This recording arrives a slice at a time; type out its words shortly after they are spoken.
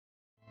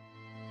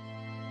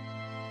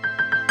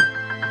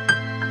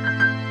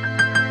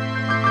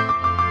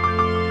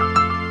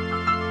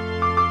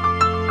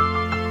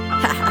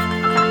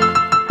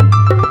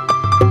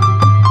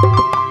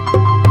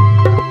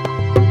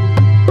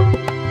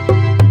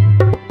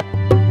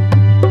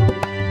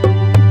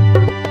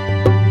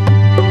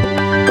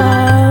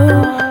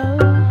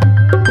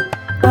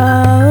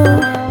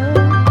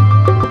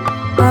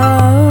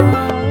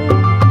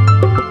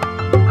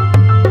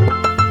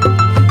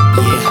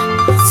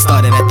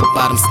the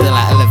bottom, still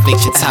I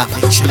elevate your top.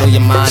 Blow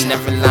your mind,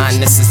 never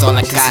line, this is all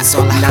I got.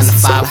 9 to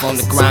 5 on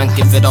the grind,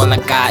 give it all I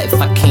got. If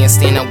I can't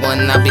stand at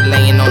one, I'll be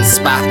laying on the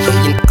spot.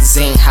 You niggas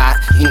ain't hot,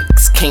 you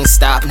niggas can't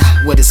stop.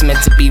 What it's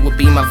meant to be will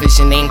be, my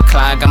vision ain't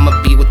clog.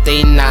 I'ma be what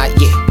they not,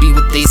 yeah, be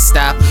what they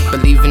stop.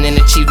 Believing in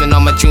achieving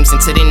all my dreams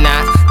until they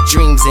not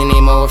dreams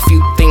anymore. A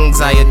few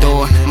things I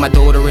adore, my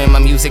daughter and my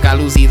music. I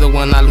lose either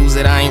one, I lose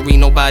it. I ain't read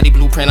nobody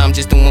blueprint, I'm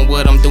just doing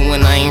what I'm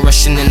doing. I ain't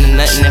rushing into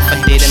nothing. If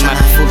I did, it might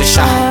be foolish.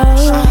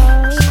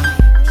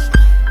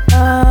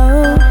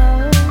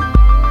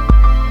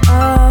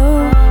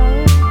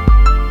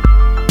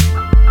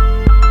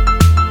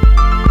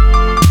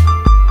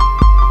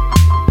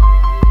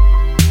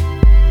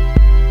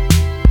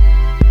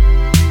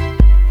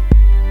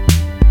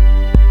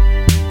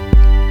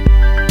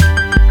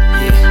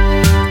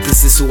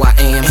 This is who I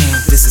am,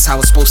 this is how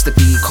it's supposed to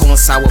be.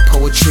 Coincide with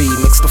poetry,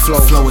 mix the flow,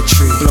 blow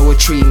a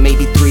tree,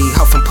 maybe 3.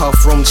 Huff and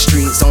puff, roam the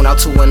streets, zone out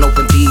to an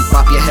open beat.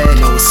 Bop your head,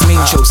 know it's me.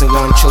 Chosen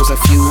one, chosen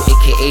few,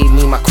 aka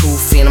me, my crew,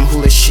 phantom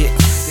hula shit.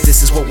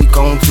 This is what we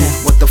gon' do,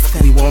 what the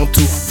f we won't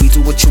do. We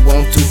do what you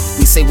won't do,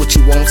 we say what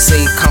you won't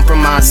say.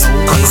 Compromise,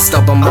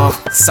 stub them up,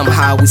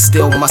 somehow we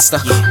still muster.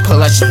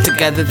 Pull our shit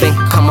together, then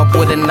come up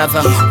with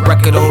another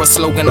record or a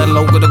slogan, a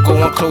logo to go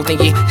on clothing.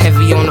 Yeah,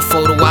 heavy on the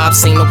photo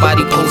ops, ain't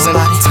nobody posing.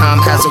 Time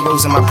has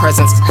arisen, my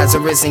presence has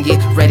arisen. Yeah,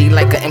 ready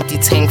like an empty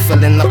tank,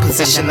 filling the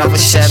position of a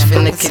chef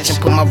in the kitchen.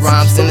 Put my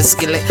rhymes in the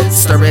skillet,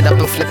 stir it up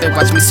and flip it.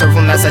 Watch me serve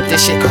them as I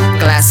dish it.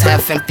 Glass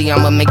half empty,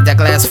 I'ma make that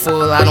glass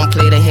full. I don't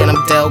play the hand,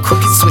 I'm dealt.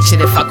 Switch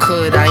it if I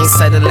could, I ain't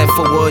settling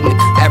for wood.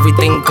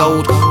 Everything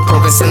gold,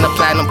 progress in the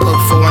platinum, put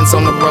foreigns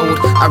on the road.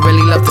 I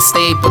really love to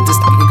stay, but this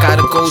nigga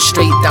gotta go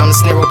straight down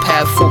this narrow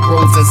path. 4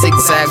 roads and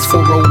zigzags,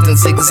 4 roads and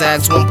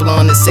zigzags. 1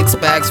 blunt and 6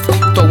 bags,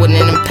 throw it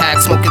in and pack.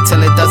 Smoke it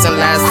till it doesn't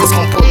last. This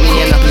gon' put me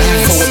in a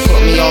forward,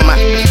 put me on my.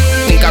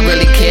 Think I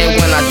really care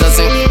when I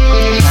doesn't.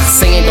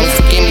 Saying don't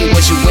forgive me,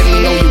 was you with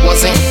me? No, you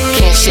wasn't.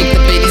 Can't shake the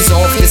biddies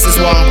off, this is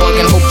why I'm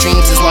bugging. Hope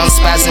dreams is why I'm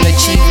spazzing.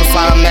 Achieve if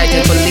I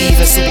imagine, believe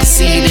and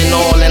supersede in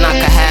all, and I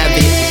could have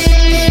it.